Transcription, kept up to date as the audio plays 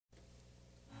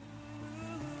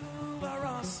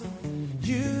awesome.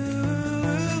 You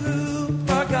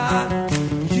are God.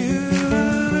 You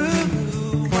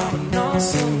are an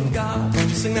awesome God.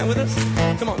 Sing that with us.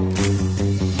 Come on.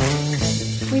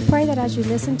 We pray that as you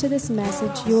listen to this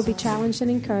message, you will be challenged and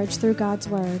encouraged through God's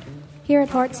Word. Here at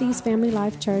Heartsease Family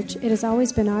Life Church, it has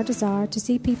always been our desire to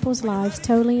see people's lives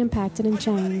totally impacted and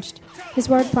changed. His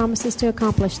Word promises to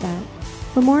accomplish that.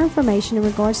 For more information in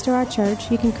regards to our church,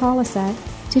 you can call us at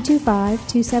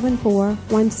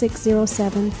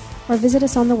 225-274-1607 or visit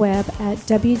us on the web at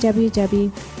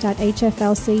www.hflc.us.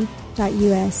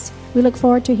 We look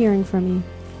forward to hearing from you.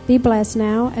 Be blessed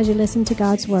now as you listen to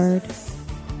God's Word.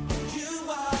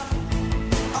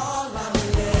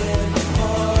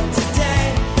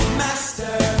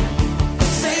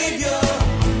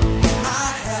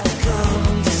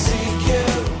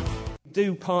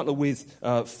 Do partner with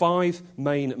 5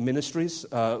 main ministries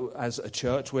as a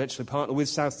church. We actually partner with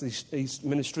South East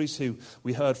Ministries, who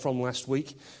we heard from last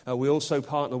week. We also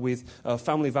partner with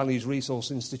Family Values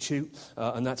Resource Institute,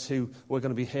 and that's who we're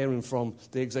going to be hearing from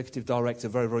the Executive Director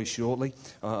very, very shortly.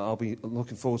 I'll be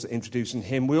looking forward to introducing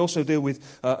him. We also deal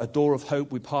with A Door of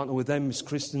Hope. We partner with them, Miss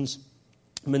Kristen's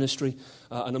ministry,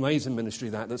 an amazing ministry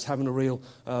that's having a real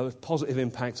positive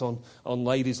impact on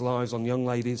ladies' lives, on young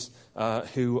ladies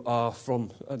who are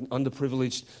from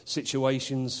underprivileged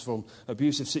situations, from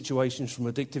abusive situations, from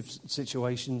addictive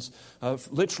situations,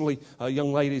 literally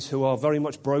young ladies who are very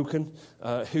much broken,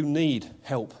 who need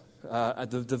help.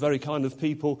 The very kind of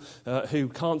people who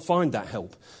can't find that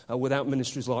help without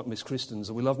ministries like Miss Kristen's.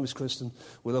 And we love Miss Kristen.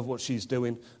 We love what she's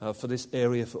doing for this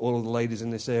area, for all of the ladies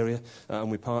in this area. And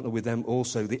we partner with them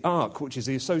also. The ARC, which is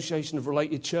the Association of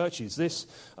Related Churches. This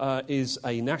is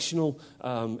a national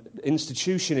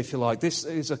institution, if you like. This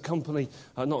is a company,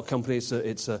 not a company,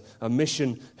 it's a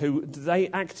mission who they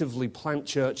actively plant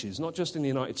churches, not just in the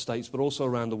United States, but also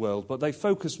around the world. But they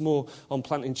focus more on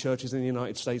planting churches in the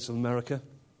United States of America.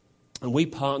 And we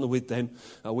partner with them.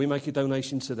 We make a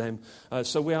donation to them.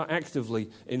 So we are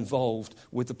actively involved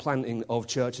with the planting of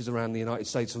churches around the United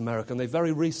States of America. And they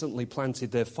very recently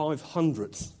planted their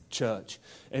 500th church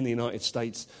in the United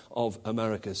States of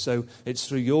America. So it's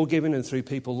through your giving and through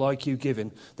people like you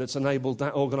giving that's enabled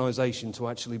that organisation to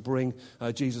actually bring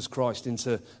Jesus Christ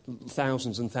into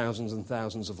thousands and thousands and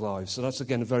thousands of lives. So that's,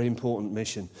 again, a very important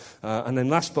mission. And then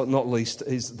last but not least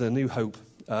is the New Hope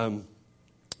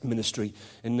ministry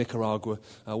in Nicaragua.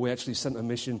 We actually sent a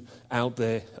mission out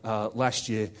there last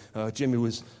year. Jimmy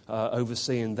was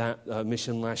overseeing that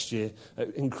mission last year.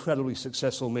 Incredibly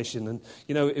successful mission. And,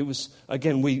 you know, it was,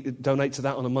 again, we donate to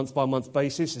that on a month-by-month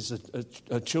basis. It's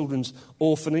a children's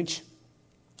orphanage.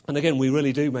 And again, we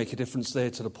really do make a difference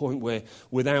there to the point where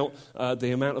without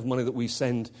the amount of money that we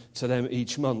send to them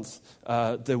each month,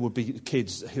 there would be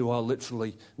kids who are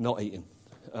literally not eating.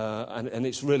 And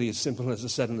it's really as simple as I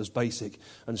said and as basic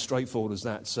and straightforward as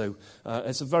that. So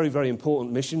it's a very, very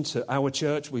important mission to our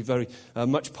church. We very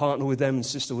much partner with them and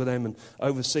sister with them and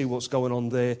oversee what's going on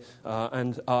there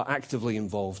and are actively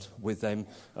involved with them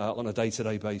on a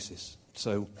day-to-day basis.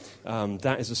 So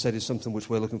that, as I said, is something which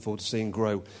we're looking forward to seeing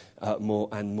grow more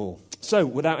and more. So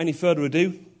without any further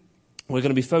ado, we're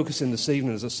going to be focusing this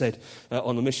evening, as I said,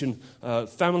 on the mission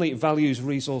Family Values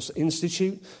Resource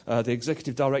Institute. The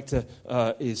Executive Director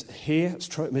is here. It's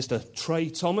Mr. Trey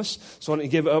Thomas. So I want to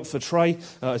give it up for Trey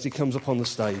as he comes up on the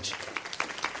stage.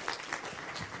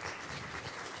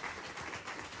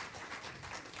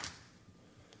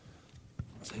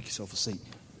 Take yourself a seat.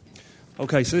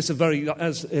 Okay, so this is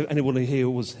as anybody here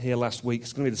was here last week,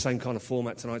 it's going to be the same kind of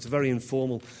format tonight. It's a very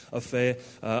informal affair,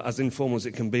 as informal as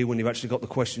it can be when you've actually got the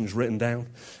questions written down.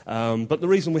 But the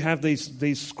reason we have these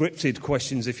scripted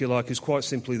questions, if you like, is quite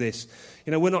simply this.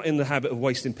 You know, we're not in the habit of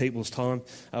wasting people's time.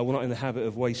 We're not in the habit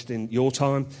of wasting your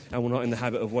time. And we're not in the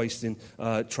habit of wasting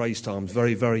Trey's time.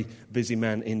 Very, very busy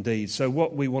man indeed. So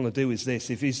what we want to do is this.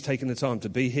 If he's taking the time to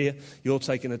be here, you're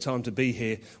taking the time to be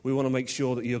here, we want to make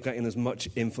sure that you're getting as much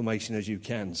information as you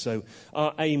can. So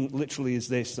our aim literally is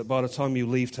this, that by the time you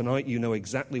leave tonight, you know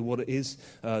exactly what it is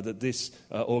that this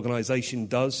organisation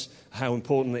does, how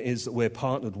important it is that we're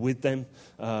partnered with them,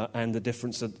 and the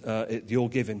difference that your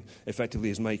giving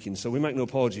effectively is making. So we make no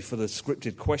apology for the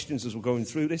scripted questions as we're going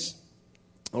through this.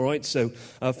 All right, so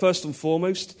first and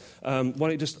foremost, why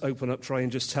don't you just open up, Trey,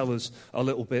 and just tell us a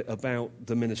little bit about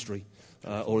the ministry,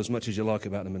 or as much as you like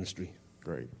about the ministry.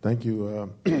 Great. Thank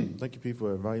you. Thank you, Pete,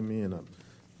 for inviting me, and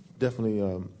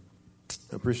definitely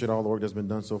appreciate all the work that's been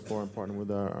done so far in partnering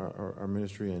with our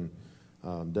ministry, and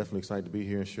definitely excited to be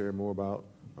here and share more about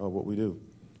what we do.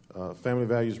 Family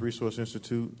Values Resource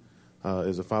Institute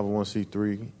is a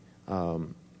 501c3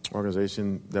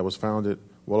 organization that was founded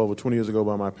well over 20 years ago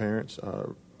by my parents,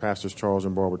 pastors Charles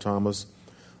and Barbara Thomas.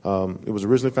 It was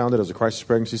originally founded as a crisis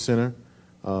pregnancy center,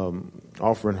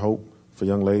 offering hope for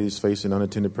young ladies facing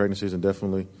unintended pregnancies and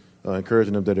definitely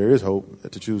encouraging them that there is hope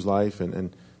to choose life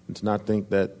and to not think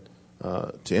that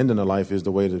to end in a life is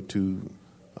the way to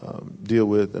deal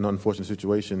with an unfortunate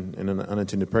situation in an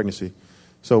unintended pregnancy.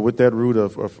 So with that root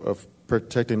of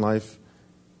protecting life,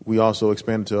 we also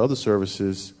expanded to other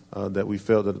services that we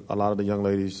felt that a lot of the young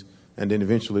ladies and then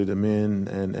eventually the men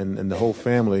and the whole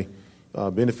family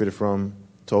benefited from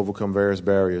to overcome various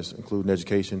barriers, including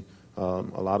education.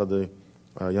 A lot of the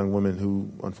young women who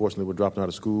unfortunately were dropping out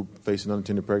of school facing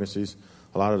unintended pregnancies,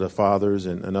 a lot of the fathers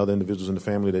and other individuals in the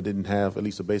family that didn't have at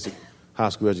least a basic high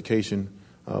school education.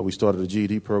 We started a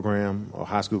GED program, or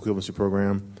high school equivalency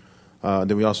program.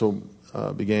 Then we also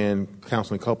began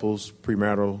counseling couples,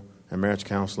 premarital and marriage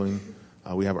counseling.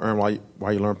 We have an Earn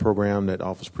While You Learn program that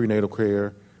offers prenatal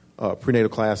care, prenatal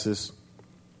classes,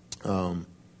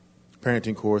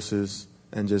 parenting courses,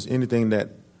 and just anything that,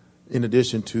 in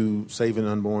addition to saving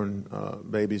unborn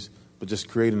babies, but just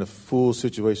creating a full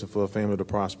situation for a family to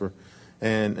prosper.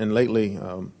 And lately,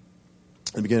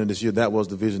 at the beginning of this year, that was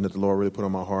the vision that the Lord really put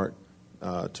on my heart,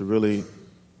 to really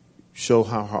show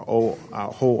how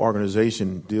our whole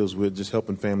organization deals with just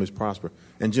helping families prosper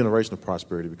and generational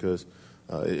prosperity, because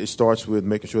it starts with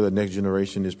making sure that next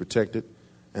generation is protected,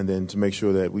 and then to make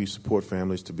sure that we support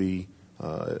families to be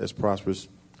as prosperous,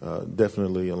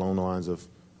 definitely along the lines of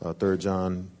 3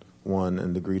 John 1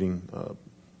 and the greeting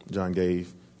John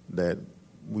gave, that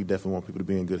we definitely want people to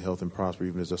be in good health and prosper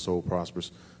even as their soul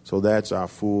prospers. So that's our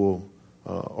full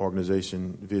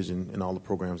organization vision in all the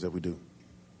programs that we do.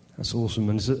 That's awesome,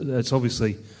 and it's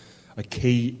obviously a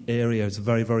key area. It's a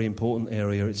very, very important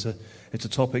area. It's a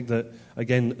topic that,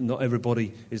 again, not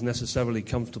everybody is necessarily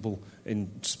comfortable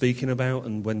in speaking about,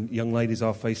 and when young ladies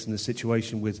are facing a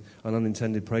situation with an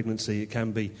unintended pregnancy, it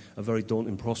can be a very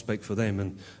daunting prospect for them,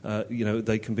 and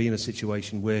they can be in a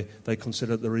situation where they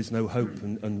consider there is no hope,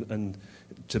 and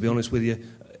to be honest with you,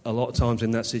 a lot of times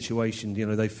in that situation,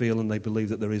 they feel and they believe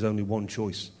that there is only one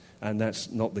choice, and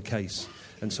that's not the case.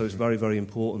 And so it's very, very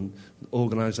important.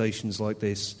 Organisations like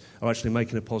this are actually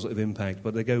making a positive impact,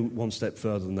 but they go one step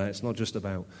further than that. It's not just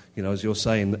about, as you're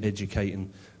saying,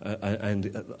 educating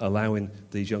and allowing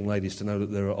these young ladies to know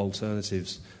that there are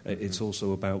alternatives. It's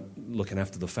also about looking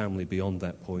after the family beyond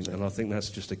that point. And I think that's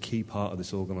just a key part of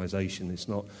this organisation. It's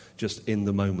not just in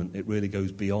the moment. It really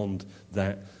goes beyond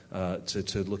that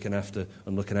to looking after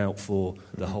and looking out for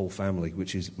the whole family,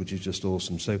 which is just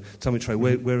awesome. So tell me, Trey,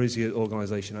 where is your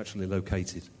organisation actually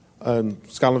located?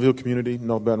 Scotlandville community,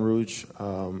 North Baton Rouge,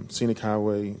 Scenic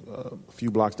Highway, a few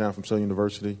blocks down from Southern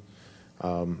University.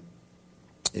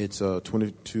 It's a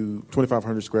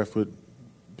 2,500 square foot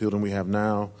building we have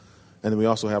now. And then we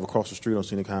also have across the street on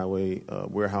Scenic Highway a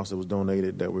warehouse that was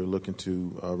donated that we're looking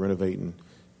to renovate and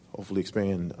hopefully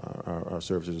expand our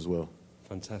services as well.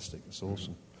 Fantastic. That's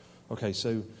awesome. Okay,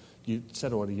 so you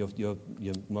said already your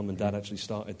mum and dad actually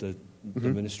started the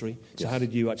ministry. So how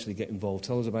did you actually get involved?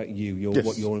 Tell us about you,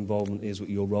 what your involvement is, what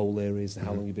your role there is,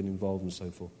 how long you've been involved and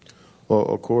so forth. Well,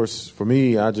 of course, for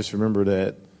me, I just remember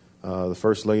that the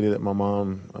first lady that my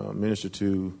mom ministered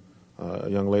to, a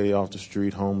young lady off the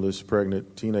street, homeless,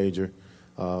 pregnant, teenager,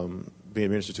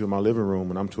 being ministered to in my living room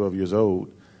when I'm 12 years old.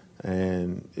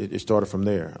 And it started from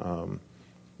there.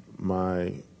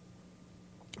 My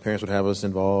parents would have us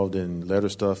involved in letter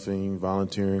stuffing,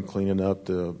 volunteering, cleaning up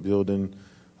the building,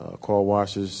 car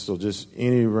washes. So just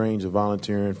any range of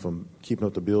volunteering, from keeping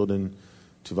up the building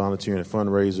to volunteering at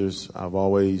fundraisers. I've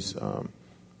always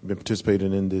been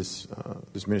participating in this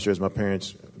ministry as my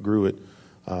parents grew it.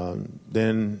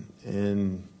 Then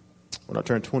when I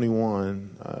turned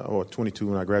 21 or 22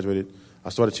 when I graduated, I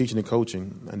started teaching and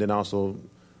coaching, and then also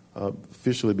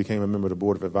officially became a member of the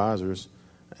Board of Advisors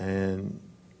and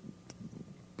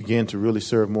began to really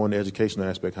serve more in the educational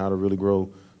aspect, how to really grow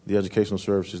the educational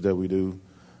services that we do.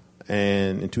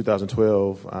 And in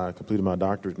 2012, I completed my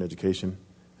doctorate in education,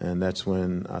 and that's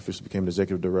when I officially became the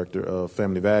executive director of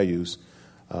Family Values,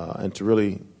 and to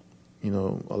really,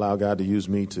 allow God to use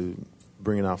me to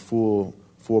bring in our full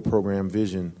program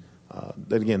vision.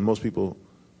 That, again, most people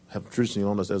have traditionally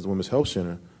known us as the Women's Health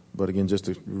Center, but again, just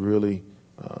to really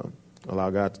allow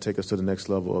God to take us to the next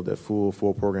level of that full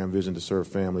program vision to serve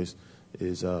families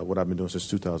is what I've been doing since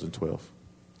 2012.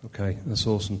 Okay, that's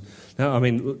awesome. Now, I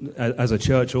mean, as a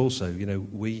church also,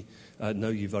 we know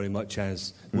you very much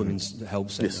as Women's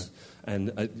Help Centre. Yes.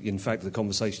 And in fact, the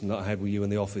conversation that I had with you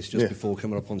in the office just before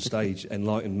coming up on stage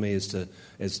enlightened me as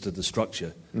to the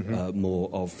structure more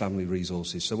of family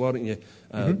resources. So why don't you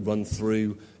run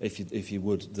through, if you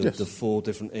would, the 4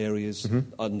 different areas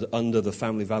under the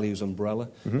family values umbrella,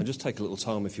 and just take a little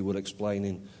time, if you would,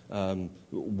 explaining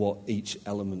what each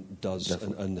element does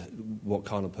and what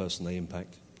kind of person they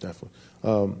impact. Definitely.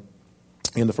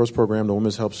 In the first program, the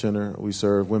Women's Help Center, we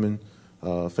serve women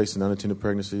facing unintended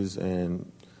pregnancies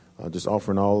and just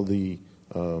offering all of the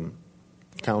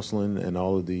counseling and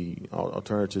all of the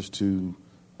alternatives to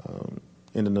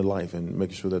ending their life, and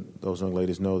making sure that those young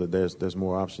ladies know that there's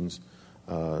more options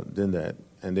than that.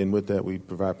 And then with that, we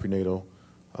provide prenatal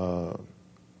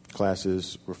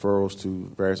classes, referrals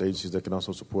to various agencies that can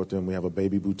also support them. We have a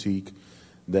baby boutique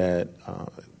that,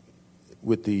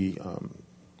 with the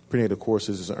prenatal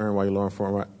courses, is an earn while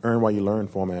you learn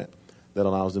format that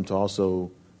allows them to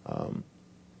also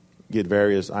get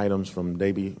various items from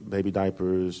baby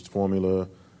diapers, formula,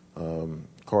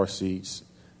 car seats,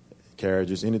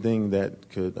 carriages, anything that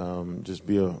could just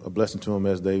be a blessing to them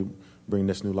as they bring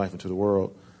this new life into the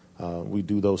world. We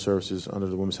do those services under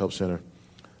the Women's Help Center.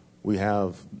 We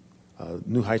have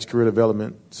New Heights Career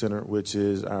Development Center, which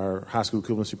is our high school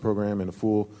equivalency program and a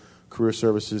full career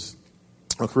services,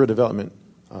 career development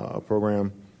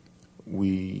program.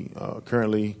 We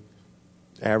currently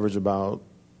average about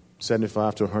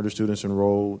 75 to 100 students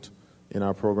enrolled in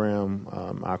our program.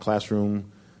 Our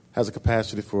classroom has a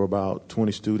capacity for about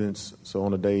 20 students. So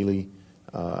on a daily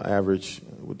average,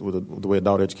 with the way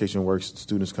adult education works,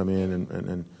 students come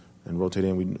in and rotate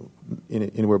in.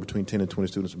 Anywhere between 10 and 20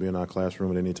 students will be in our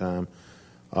classroom at any time.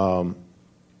 And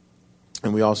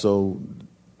we also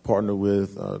partner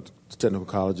with technical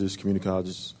colleges, community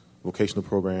colleges, vocational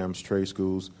programs, trade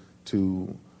schools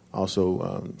to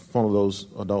also funnel those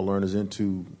adult learners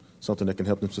into something that can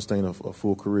help them sustain a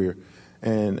full career.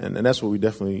 And that's what we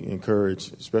definitely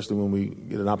encourage, especially when we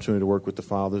get an opportunity to work with the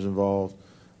fathers involved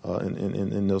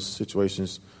in those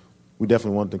situations. We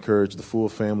definitely want to encourage the full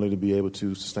family to be able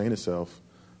to sustain itself,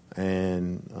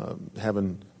 and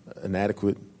having an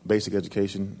adequate basic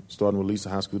education, starting with at least a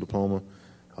high school diploma,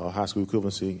 high school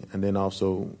equivalency, and then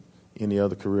also any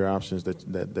other career options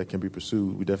that can be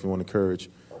pursued. We definitely want to encourage,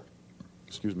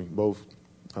 both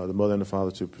the mother and the father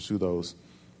to pursue those.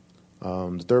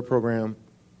 The third program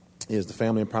is the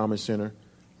Family Empowerment Center.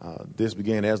 This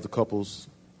began as the couples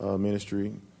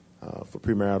ministry for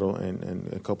premarital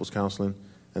and couples counseling,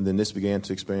 and then this began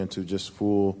to expand to just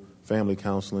full family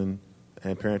counseling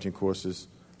and parenting courses,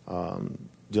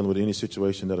 dealing with any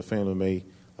situation that a family may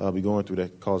be going through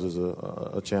that causes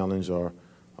a challenge or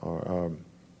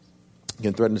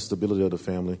can threaten the stability of the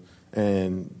family.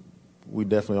 And we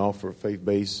definitely offer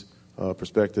faith-based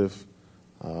perspective.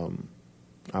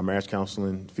 Our marriage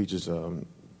counseling features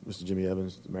Mr. Jimmy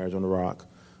Evans, Marriage on the Rock.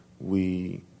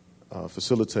 We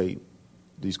facilitate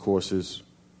these courses,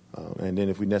 and then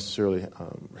if we necessarily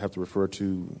have to refer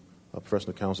to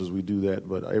professional counselors, we do that,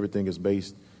 but everything is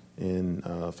based in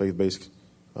faith-based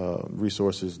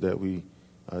resources that we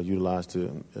utilize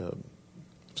to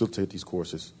facilitate these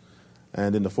courses.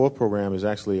 And then the fourth program is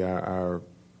actually our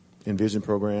Envision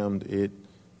program. It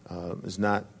is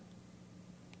not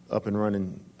up and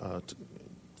running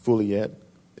fully yet.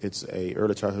 It's a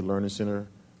early childhood learning center,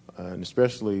 and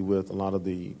especially with a lot of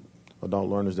the adult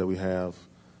learners that we have,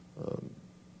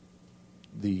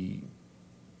 the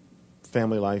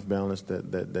family life balance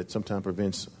that sometimes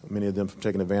prevents many of them from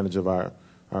taking advantage of our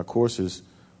courses.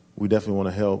 We definitely want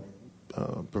to help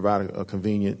provide a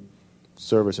convenient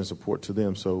service and support to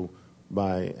them. So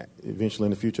by eventually in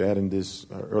the future adding this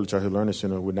early childhood learning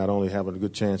center, we're not only having a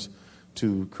good chance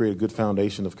to create a good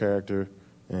foundation of character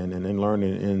and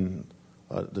learning in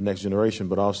the next generation,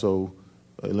 but also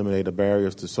eliminate the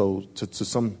barriers to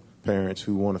some parents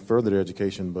who want to further their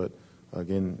education, but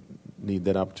again need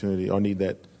that opportunity or need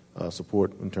that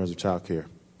support in terms of child care.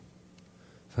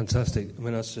 Fantastic. I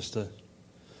mean, that's just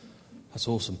that's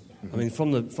awesome. Mm-hmm. I mean,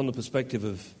 from the perspective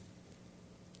of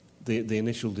the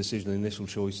initial decision, the initial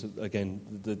choice, again,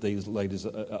 that these ladies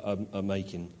are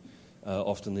making,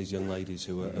 often these young ladies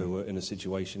who are in a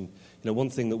situation. You know, one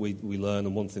thing that we learn,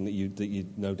 and one thing that you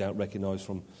no doubt recognise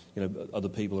from other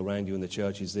people around you in the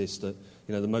church is this: that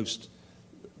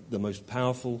the most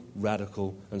powerful,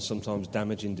 radical, and sometimes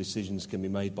damaging decisions can be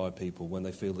made by people when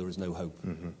they feel there is no hope.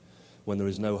 Mm-hmm. When there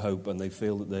is no hope, and they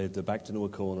feel that they're backed into a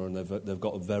corner, and they've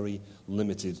got a very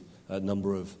limited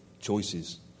number of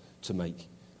choices to make,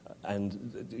 and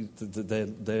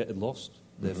they're lost.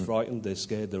 They're frightened, they're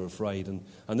scared, they're afraid.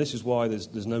 And this is why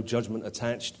there's no judgment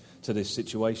attached to this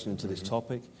situation and to this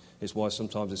topic. It's why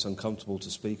sometimes it's uncomfortable to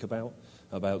speak about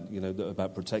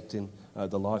protecting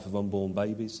the life of unborn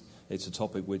babies. It's a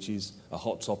topic which is a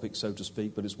hot topic, so to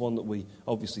speak, but it's one that we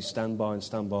obviously stand by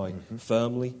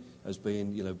firmly as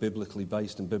being, biblically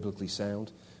based and biblically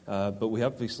sound. But we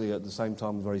obviously at the same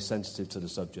time are very sensitive to the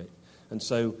subject. And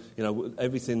so,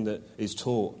 everything that is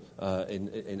taught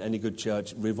in any good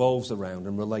church revolves around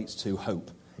and relates to hope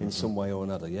in some way or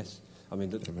another, yes? I mean,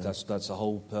 that's the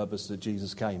whole purpose that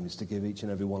Jesus came, is to give each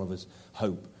and every one of us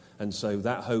hope. And so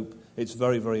that hope, it's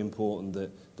very, very important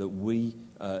that we,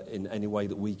 in any way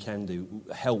that we can do,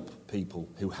 help people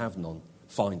who have none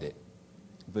find it.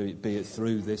 Be it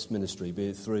through this ministry, be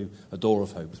it through A Door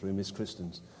of Hope, through Miss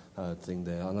Kristen's thing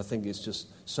there. And I think it's just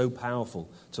so powerful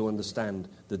to understand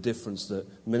the difference that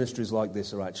ministries like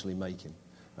this are actually making.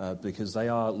 Because they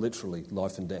are literally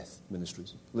life and death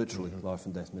ministries, life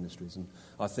and death ministries. And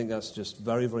I think that's just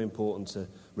very, very important to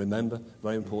remember,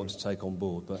 very important to take on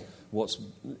board. But what's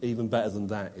even better than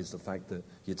that is the fact that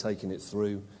you're taking it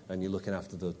through and you're looking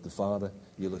after the father,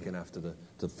 you're looking after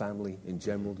the family in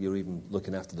general, you're even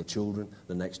looking after the children,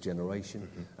 the next generation,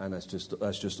 and that's just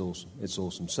awesome. It's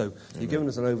awesome. So you've given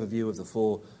us an overview of the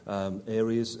 4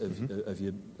 areas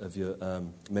of your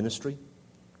ministry.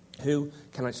 Who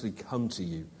can actually come to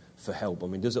you for help? I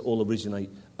mean, does it all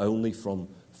originate only from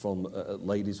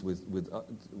ladies with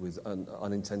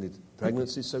unintended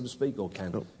pregnancies, so to speak, or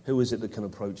who is it that can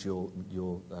approach your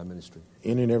ministry?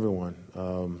 Any and everyone.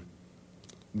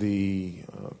 The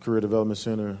Career Development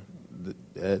Center,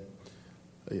 it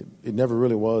never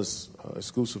really was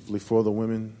exclusively for the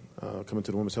women coming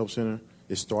to the Women's Help Center.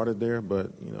 It started there,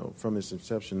 but from its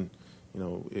inception,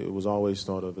 it was always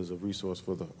thought of as a resource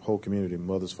for the whole community,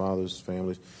 mothers, fathers,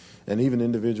 families, and even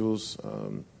individuals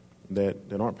that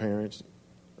aren't parents.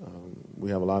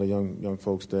 We have a lot of young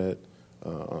folks that,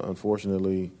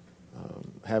 unfortunately,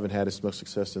 haven't had as much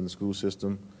success in the school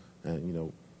system,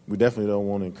 and we definitely don't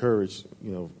want to encourage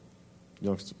young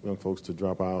folks to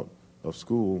drop out of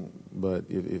school. But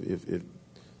if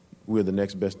we're the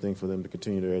next best thing for them to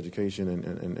continue their education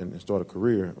and start a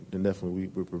career, then definitely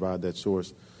we provide that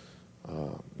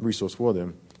resource for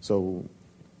them. So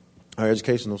our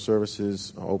educational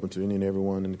services are open to any and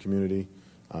everyone in the community.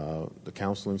 The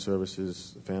counseling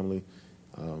services, family.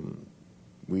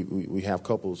 We have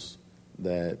couples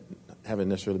that haven't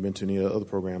necessarily been to any other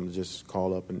program to just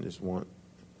call up and just want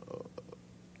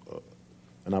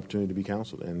an opportunity to be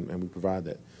counseled, and we provide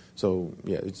that. So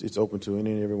yeah, it's open to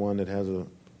any and everyone that has a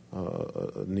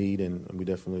need, and we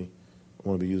definitely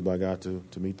want to be used by God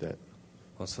to meet that.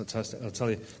 That's fantastic. I'll tell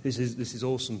you, this is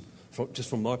awesome, just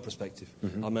from my perspective.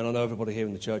 I mean, I know everybody here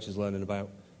in the church is learning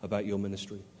about your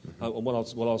ministry. And what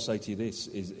I'll say to you this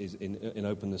is in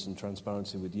openness and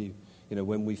transparency with you.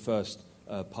 When we first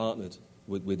partnered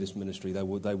with this ministry, they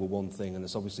were one thing, and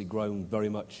it's obviously grown very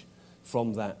much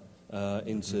from that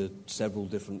into several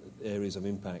different areas of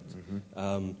impact.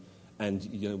 And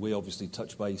we obviously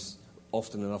touch base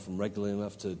often enough and regularly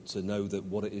enough to know that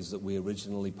what it is that we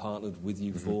originally partnered with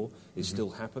you for is still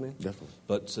happening. Definitely.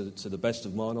 But to the best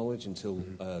of my knowledge, until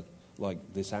like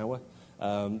this hour,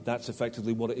 that's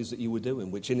effectively what it is that you were doing,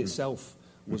 which in itself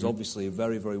was obviously a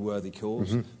very, very worthy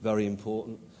cause, very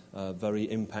important, very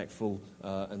impactful,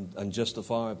 and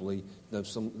justifiably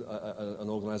an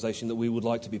organisation that we would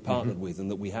like to be partnered with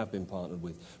and that we have been partnered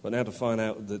with. But now to find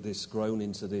out that this grown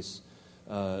into this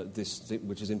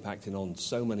which is impacting on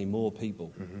so many more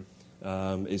people,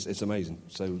 it's amazing.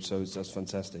 So that's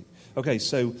fantastic. Okay,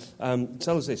 so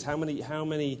tell us this: how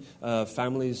many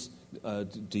families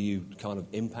do you kind of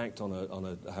impact on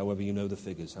a however you know the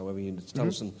figures, however you tell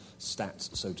us some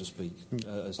stats, so to speak,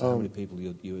 as to how many people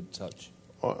you would touch?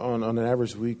 On an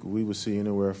average week, we would see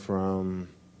anywhere from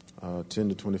 10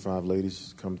 to 25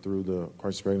 ladies come through the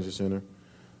Crisis Pregnancy Center.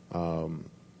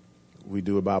 We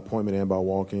do it by appointment and by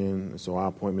walk-in, so our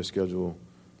appointment schedule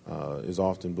is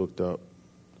often booked up.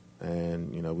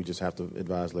 And, we just have to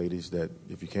advise ladies that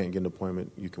if you can't get an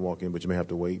appointment, you can walk in, but you may have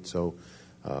to wait. So,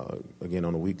 again,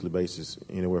 on a weekly basis,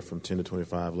 anywhere from 10 to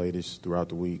 25 ladies throughout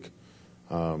the week.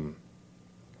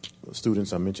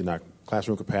 Students, I mentioned our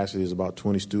classroom capacity is about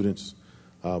 20 students,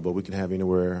 but we can have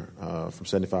anywhere from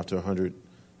 75 to 100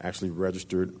 actually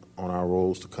registered on our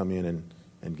rolls to come in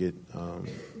and get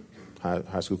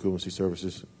high school equivalency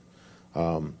services.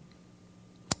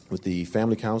 With the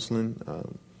family counseling,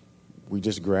 we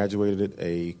just graduated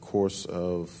a course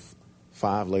of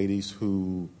 5 ladies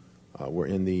who were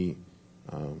in the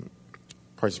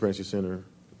Crisis Pregnancy Center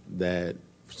that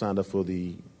signed up for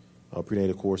the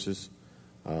prenatal courses.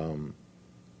 The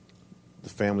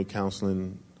family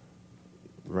counseling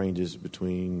ranges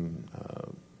between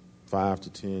 5 to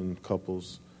 10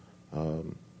 couples.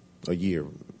 a year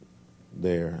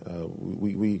there.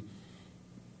 We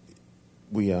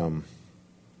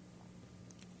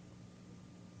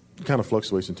kind of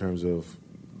fluctuates in terms of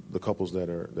the couples that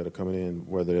are coming in,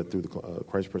 whether they're through the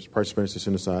Christ Transparency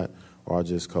Center side or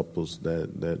just couples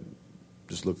that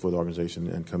just look for the organization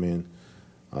and come in.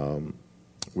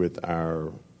 With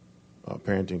our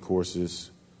parenting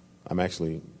courses, I'm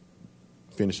actually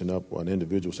finishing up an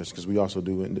individual session because we also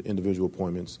do individual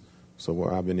appointments. So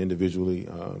where I've been individually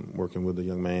working with a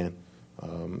young man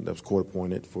that was court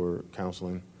appointed for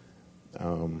counseling,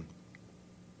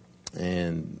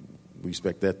 and we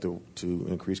expect that to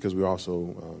increase because we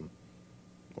also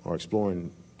are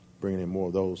exploring bringing in more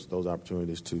of those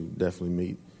opportunities to definitely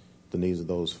meet the needs of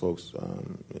those folks,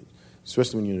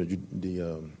 especially when you're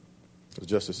in the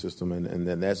justice system and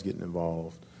then that's getting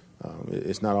involved.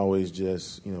 It's not always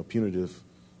just punitive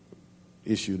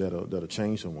issue that'll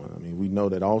change someone. I mean, we know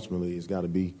that ultimately it's got to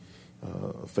be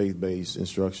faith-based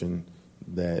instruction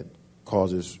that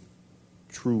causes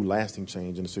true, lasting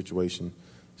change in a situation.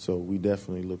 So we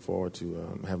definitely look forward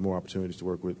to have more opportunities to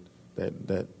work with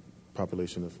that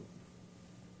population of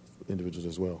individuals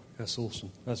as well. That's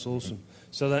awesome. That's awesome.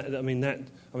 So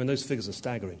those figures are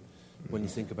staggering when you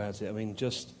think about it. I mean,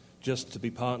 just to be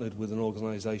partnered with an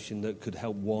organisation that could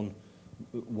help one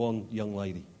young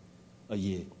lady a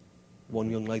year, one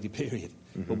young lady period,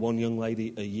 but one young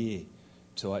lady a year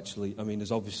to actually,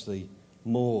 there's obviously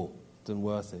more than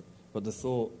worth it. But the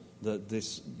thought that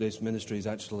this ministry is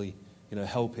actually,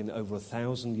 helping over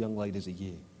 1,000 young ladies a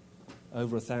year,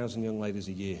 over 1,000 young ladies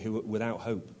a year who are without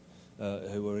hope,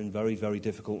 who are in very, very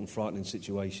difficult and frightening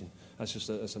situation.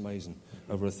 That's amazing.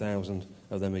 Over 1,000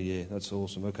 of them a year. That's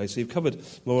awesome. Okay, so you've covered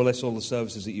more or less all the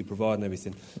services that you provide and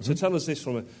everything. So tell us this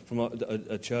from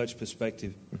a church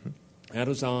perspective. How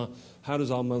does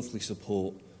our monthly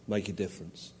support make a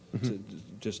difference?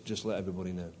 Just let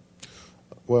everybody know.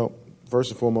 Well,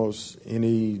 first and foremost,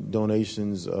 any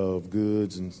donations of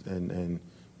goods and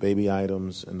baby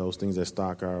items and those things that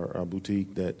stock our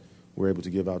boutique that we're able to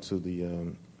give out to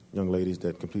the young ladies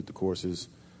that complete the courses,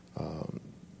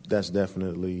 that's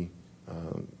definitely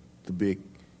the big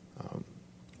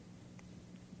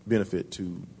benefit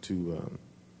to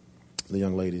the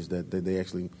young ladies, that they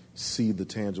actually see the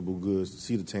tangible goods,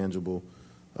 see the tangible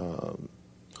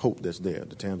hope that's there,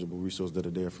 the tangible resources that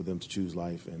are there for them to choose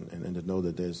life and to know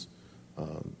that there's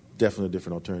definitely a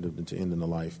different alternative than to end in the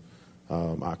life.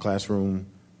 Our classroom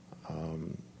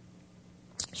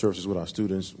services with our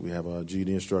students. We have a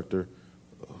GED instructor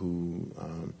who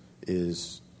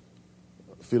is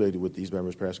affiliated with the East Baton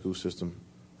Rouge Parish School System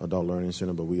Adult Learning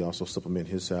Center, but we also supplement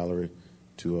his salary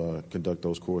to conduct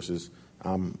those courses.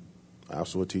 I'm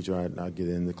also a teacher. I get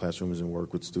in the classrooms and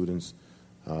work with students.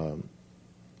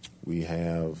 We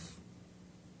have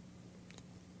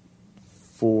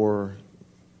 4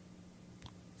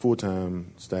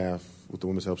 full-time staff with the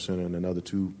Women's Help Center and another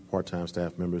 2 part-time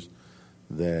staff members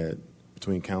that,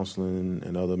 between counseling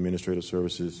and other administrative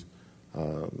services,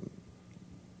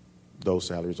 those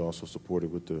salaries are also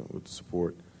supported with the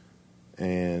support.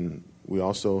 And we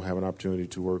also have an opportunity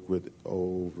to work with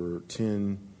over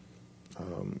 10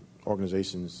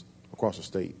 organizations across the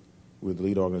state. We're the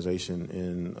lead organization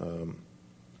in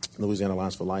Louisiana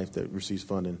Alliance for Life that receives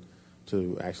funding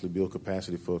to actually build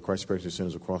capacity for Christ Transparency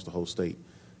Centers across the whole state.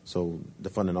 So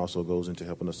the funding also goes into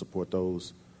helping us support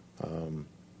those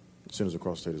centers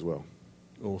across the state as well.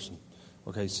 Awesome.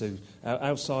 Okay, so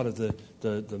outside of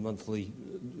the monthly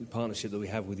partnership that we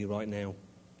have with you right now,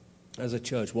 as a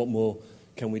church, what more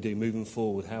can we do moving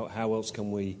forward? How else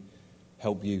can we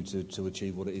help you to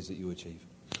achieve what it is that you achieve?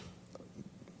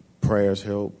 Prayers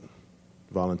help,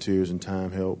 volunteers and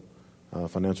time help,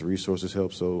 financial resources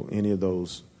help. So any of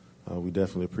those, we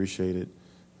definitely appreciate it.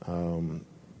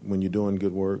 When you're doing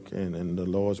good work and the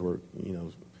Lord's work,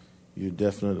 you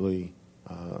definitely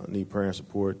need prayer and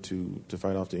support to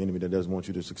fight off the enemy that doesn't want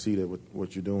you to succeed at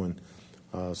what you're doing.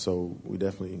 So we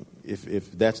definitely,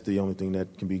 if that's the only thing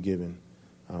that can be given,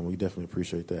 we definitely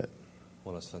appreciate that.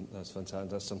 Well, that's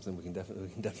fantastic. That's something we can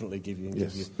definitely give you and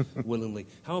yes. give you willingly.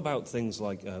 How about things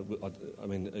like,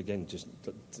 again, just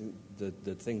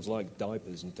the things like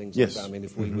diapers and things yes. like that? I mean,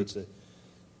 if we were to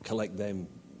collect them,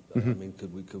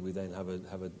 could we then have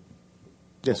a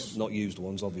yes. not used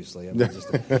ones, obviously.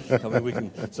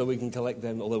 We can collect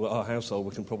them. Although at our household,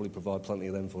 we can probably provide plenty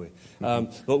of them for you.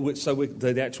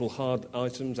 The actual hard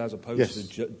items, as opposed yes.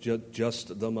 to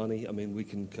just the money. I mean, we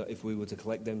can, if we were to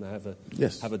collect them, have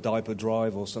a diaper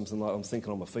drive or something like. I'm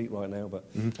thinking on my feet right now, but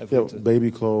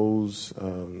baby clothes,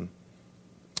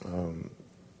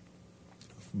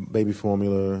 baby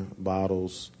formula,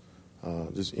 bottles,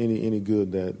 just any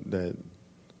good that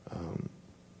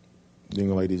the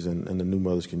young ladies and the new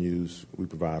mothers can use, we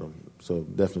provide them. So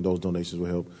definitely those donations will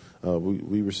help.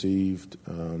 We received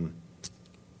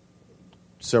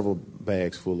several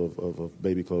bags full of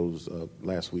baby clothes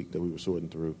last week that we were sorting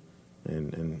through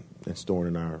and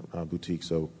storing in our boutique.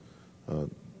 So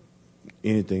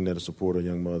anything that'll support a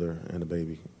young mother and a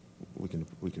baby, we can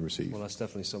receive. Well, that's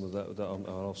definitely some of that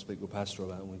I'll speak with Pastor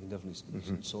about, and we can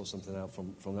definitely sort something out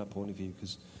from that point of view,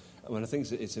 because I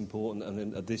think it's important,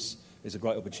 and this is a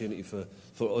great opportunity for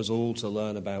us all to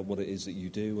learn about what it is that you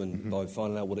do, and by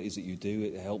finding out what it is that you do,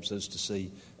 it helps us to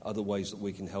see other ways that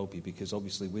we can help you, because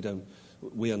obviously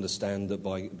we understand that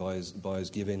by us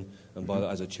giving, and by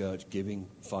as a church giving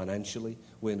financially,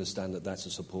 we understand that that's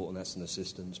a support and that's an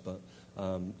assistance, but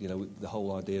the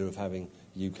whole idea of having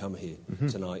you come here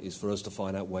tonight is for us to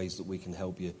find out ways that we can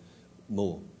help you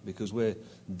more, because we're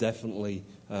definitely,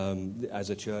 as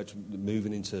a church,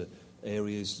 moving into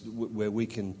areas where we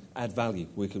can add value.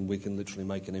 We can literally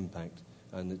make an impact,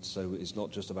 and so it's not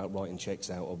just about writing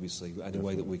checks out. Obviously, any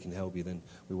way that we can help you, then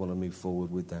we want to move forward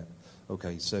with that.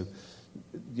 Okay, so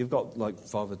you've got like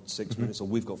 5 or 6 minutes, or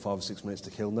we've got 5 or 6 minutes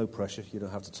to kill. No pressure. You don't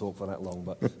have to talk for that long.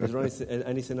 But is there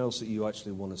anything else that you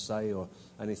actually want to say, or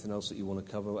anything else that you want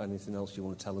to cover, anything else you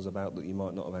want to tell us about that you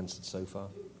might not have answered so far?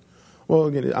 Well,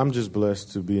 again, I'm just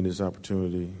blessed to be in this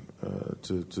opportunity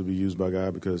to be used by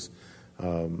God, because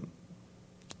I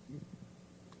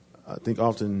think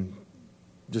often,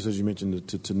 just as you mentioned,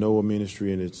 to know a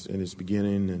ministry and its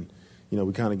beginning, and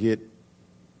we kind of get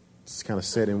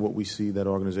set in what we see that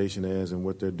organization as and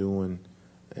what they're doing,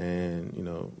 and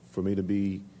for me to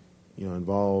be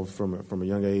involved from a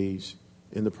young age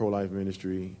in the pro-life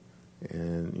ministry,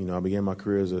 and I began my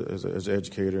career as an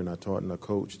educator, and I taught and I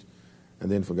coached. And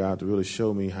then for God to really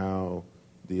show me how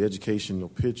the educational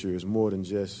picture is more than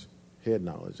just head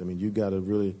knowledge. I mean, you got to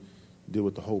really deal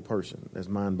with the whole person. That's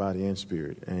mind, body, and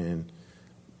spirit. And,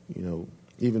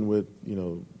 even with,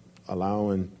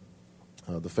 allowing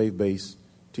the faith-based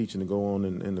teaching to go on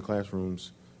in the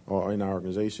classrooms or in our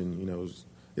organization,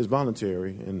 is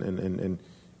voluntary. And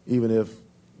even if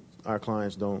our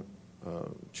clients don't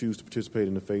choose to participate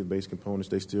in the faith-based components,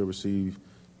 they still receive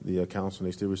the counseling,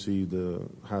 they still receive the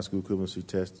high school equivalency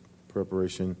test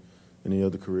preparation and any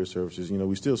other career services.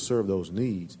 We still serve those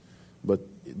needs, but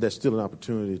that's still an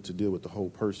opportunity to deal with the whole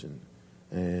person.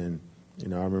 And, I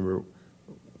remember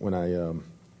when I,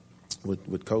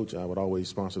 with Coach, I would always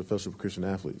sponsor the Fellowship of Christian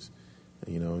Athletes,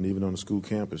 and even on the school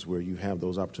campus where you have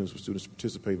those opportunities for students to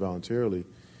participate voluntarily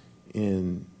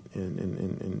in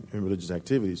religious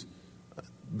activities,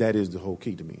 that is the whole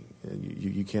key to me.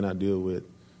 You cannot deal with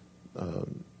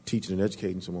teaching and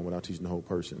educating someone without teaching the whole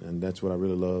person, and that's what I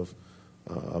really love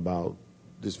about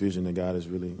this vision that God has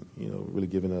really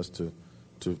given us to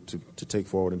take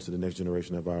forward into the next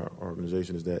generation of our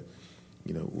organization, is that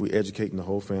we're educating the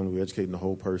whole family, we're educating the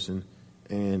whole person,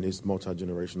 and it's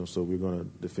multi-generational. So we're going to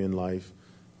defend life,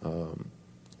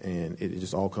 and it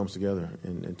just all comes together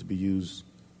and to be used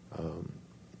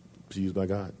by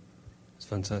God. It's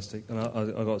fantastic, and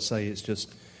I got to say,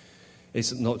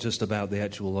 it's not just about the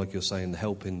actual, like you're saying,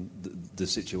 helping the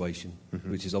situation,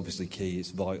 which is obviously key.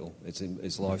 It's vital.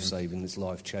 It's life-saving. It's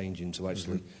life-changing to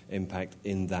actually impact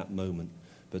in that moment.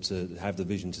 But to have the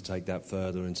vision to take that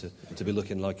further and to be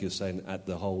looking, like you're saying, at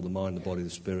the whole, the mind, the body, the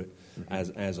spirit,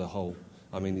 as a whole.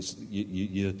 I mean, it's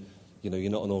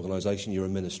you're not an organisation, you're a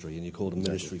ministry, and you're called a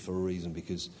ministry for a reason,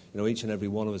 because each and every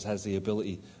one of us has the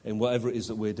ability, in whatever it is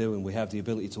that we're doing, we have the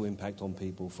ability to impact on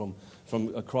people from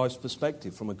a Christ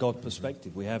perspective, from a God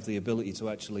perspective. We have the ability to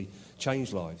actually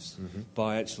change lives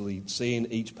by actually seeing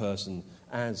each person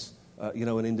as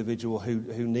an individual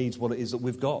who needs what it is that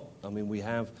we've got. I mean, we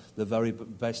have the very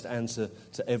best answer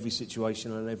to every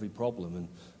situation and every problem. And,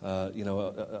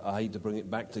 I hate to bring it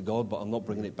back to God, but I'm not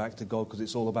bringing it back to God, because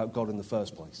it's all about God in the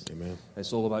first place. Amen.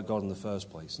 It's all about God in the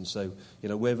first place. And so,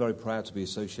 we're very proud to be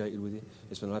associated with you.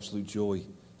 It's been an absolute joy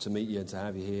to meet you and to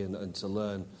have you here and to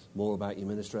learn more about your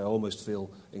ministry. I almost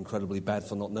feel incredibly bad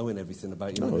for not knowing everything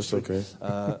about your ministry. It's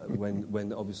okay.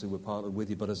 When obviously we're partnered with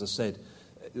you. But as I said,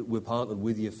 we're partnered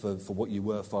with you for what you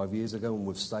were 5 years ago, and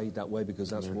we've stayed that way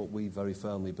because that's what we very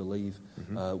firmly believe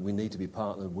we need to be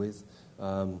partnered with.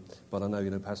 But I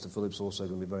know, Pastor Philip's also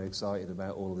going to be very excited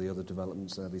about all of the other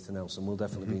developments and everything else, and we'll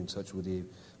definitely be in touch with you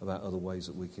about other ways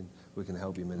that we can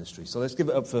help your ministry. So let's give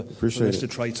it up for Mr.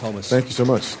 Trey Thomas. Thank you so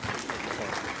much.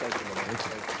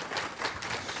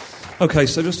 Okay,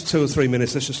 so just 2 or 3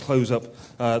 minutes. Let's just close up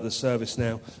the service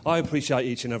now. I appreciate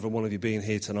each and every one of you being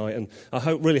here tonight, and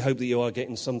I really hope that you are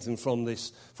getting something from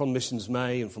this, from Missions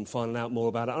May, and from finding out more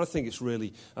about it. And I think it's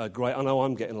really great. I know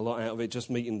I'm getting a lot out of it, just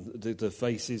meeting the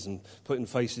faces and putting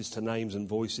faces to names and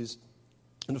voices.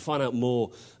 and to find out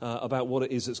more about what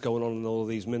it is that's going on in all of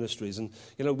these ministries. And,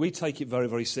 we take it very,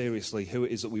 very seriously, who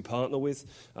it is that we partner with.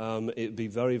 It'd be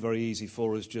very, very easy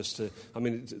for us just to,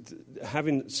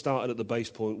 having started at the base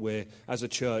point where, as a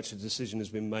church, a decision has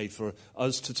been made for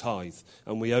us to tithe,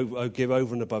 and we give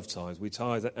over and above tithe. We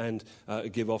tithe and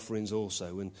give offerings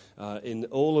also. And in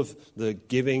all of the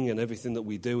giving and everything that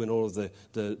we do, and all of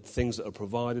the things that are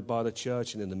provided by the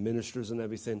church and in the ministries and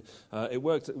everything, it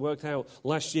worked out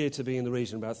last year to be in the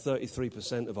region about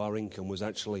 33% of our income was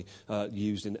actually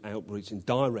used in outreach, in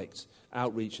direct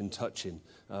outreach and touching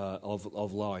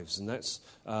of lives. And that's,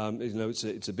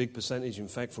 it's a big percentage. In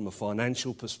fact, from a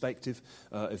financial perspective,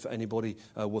 if anybody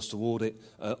was to audit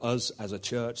us as a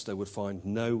church, they would find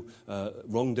no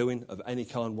wrongdoing of any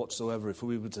kind whatsoever. If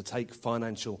we were to take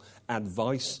financial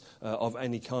advice of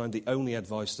any kind, the only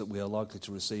advice that we are likely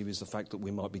to receive is the fact that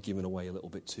we might be giving away a little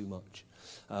bit too much.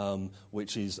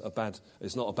 Which is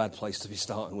it's not a bad place to be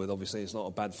starting with. Obviously, it's not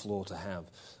a bad flaw to have.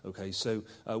 Okay, so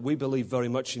we believe very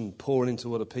much in pouring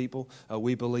into other people.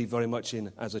 We believe very much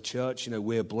in, as a church,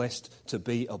 we're blessed to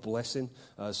be a blessing.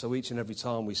 So each and every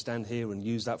time we stand here and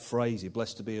use that phrase, you're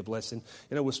blessed to be a blessing,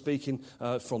 we're speaking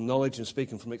from knowledge and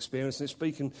speaking from experience, and it's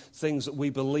speaking things that we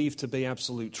believe to be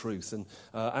absolute truth. And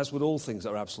as with all things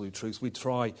that are absolute truth, we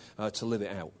try to live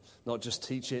it out. Not just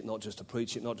teach it, not just to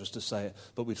preach it, not just to say it,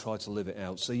 but we try to live it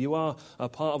out. So you are a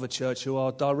part of a church who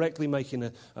are directly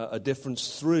making a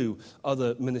difference through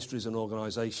other ministries and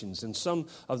organisations. And some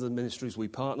of the ministries we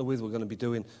partner with, we're going to be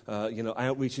doing,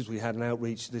 outreaches. We had an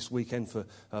outreach this weekend for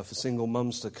single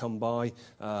mums to come by,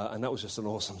 and that was just an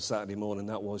awesome Saturday morning.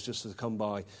 That was just to come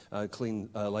by, clean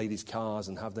ladies' cars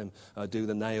and have them do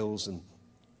the nails and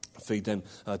feed them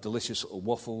delicious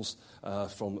waffles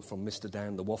from Mr.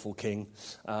 Dan, the Waffle King,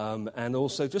 and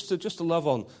also just to love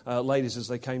on ladies as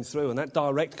they came through. And that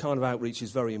direct kind of outreach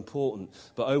is very important.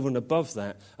 But over and above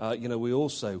that, we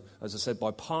also, as I said,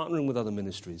 by partnering with other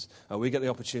ministries, we get the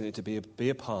opportunity to be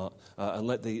a part and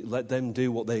let them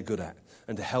do what they're good at,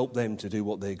 and to help them to do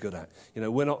what they're good at.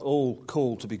 We're not all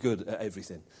called to be good at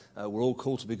everything. We're all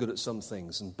called to be good at some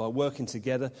things. And by working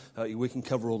together, we can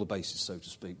cover all the bases, so to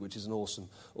speak, which is an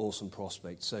awesome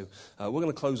prospect. So we're going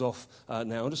to close off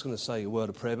now. I'm just going to say a word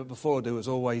of prayer. But before I do, as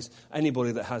always,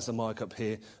 anybody that has the mic up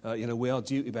here, we are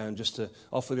duty-bound just to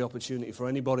offer the opportunity for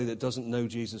anybody that doesn't know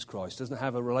Jesus Christ, doesn't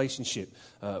have a relationship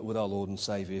with our Lord and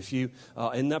Saviour. If you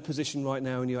are in that position right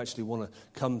now and you actually want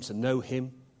to come to know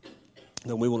Him,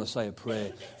 then we want to say a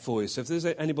prayer for you. So if there's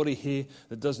anybody here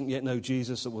that doesn't yet know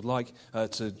Jesus that would like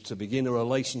to begin a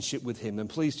relationship with Him, then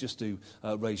please just do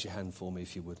raise your hand for me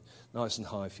if you would. Nice and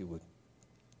high if you would.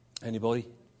 Anybody?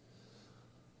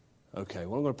 Okay,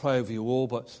 well, I'm going to pray over you all,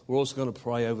 but we're also going to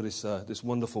pray over this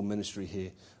wonderful ministry here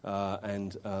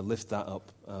and lift that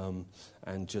up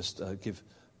and just give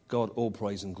God all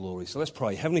praise and glory. So let's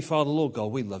pray. Heavenly Father, Lord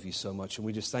God, we love you so much, and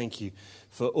we just thank you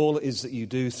for all it is that you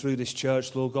do through this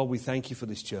church. Lord God, we thank you for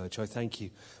this church. I thank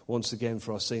you once again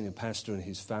for our senior pastor and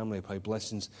his family. I pray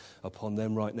blessings upon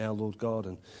them right now, Lord God.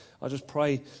 And I just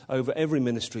pray over every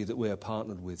ministry that we are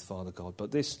partnered with, Father God.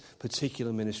 But this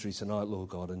particular ministry tonight, Lord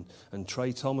God, and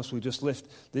Trey Thomas, we just lift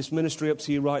this ministry up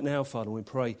to you right now, Father. We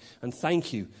pray and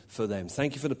thank you for them.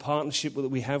 Thank you for the partnership that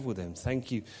we have with them.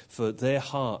 Thank you for their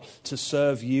heart to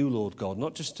serve you, Lord God.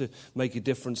 Not just to make a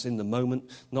difference in the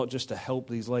moment, not just to help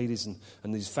these ladies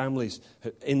and these families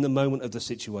in the moment of the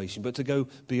situation, but to go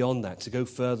beyond that, to go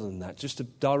further than that, just to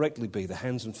directly be the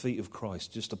hands and feet of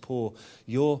Christ, just to pour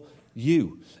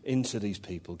you into these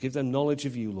people. Give them knowledge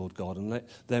of you, Lord God, and let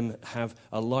them have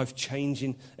a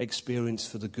life-changing experience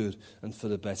for the good and for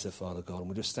the better, Father God. And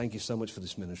we just thank you so much for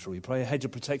this ministry. We pray a hedge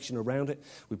of protection around it.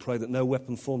 We pray that no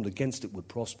weapon formed against it would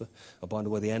prosper. I bind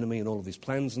away the enemy and all of his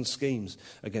plans and schemes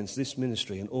against this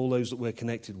ministry and all those that we're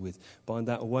connected with. Bind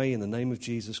that away in the name of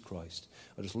Jesus Christ.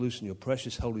 I just loosen your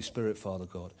precious Holy Spirit, Father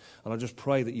God. And I just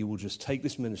pray that you will just take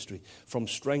this ministry from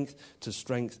strength to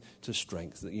strength to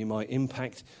strength, that you might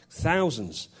impact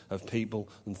thousands of people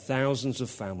and thousands of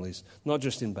families, not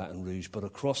just in Baton Rouge, but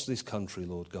across this country,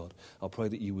 Lord God. I pray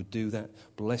that you would do that.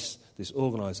 Bless this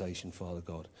organization, Father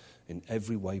God, in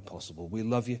every way possible. We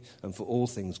love you, and for all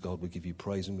things, God, we give you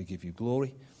praise and we give you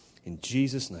glory. In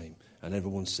Jesus' name, and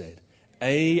everyone said,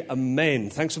 amen.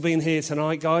 Thanks for being here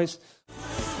tonight, guys.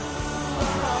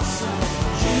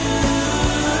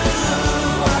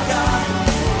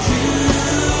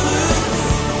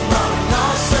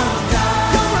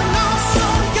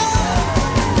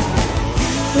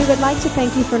 We would like to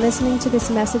thank you for listening to this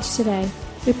message today.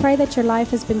 We pray that your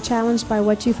life has been challenged by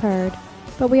what you've heard,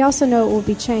 but we also know it will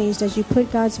be changed as you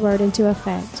put God's Word into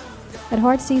effect. At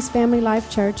Heartsease Family Life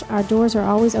Church, our doors are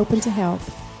always open to help.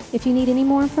 If you need any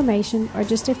more information or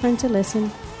just a friend to listen,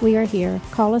 we are here.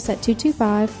 Call us at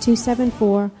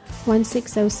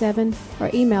 225-274-1607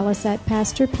 or email us at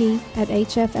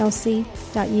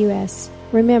pastorp@hflc.us.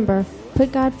 Remember,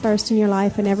 put God first in your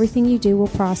life and everything you do will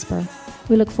prosper.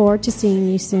 We look forward to seeing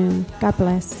you soon. God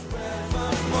bless.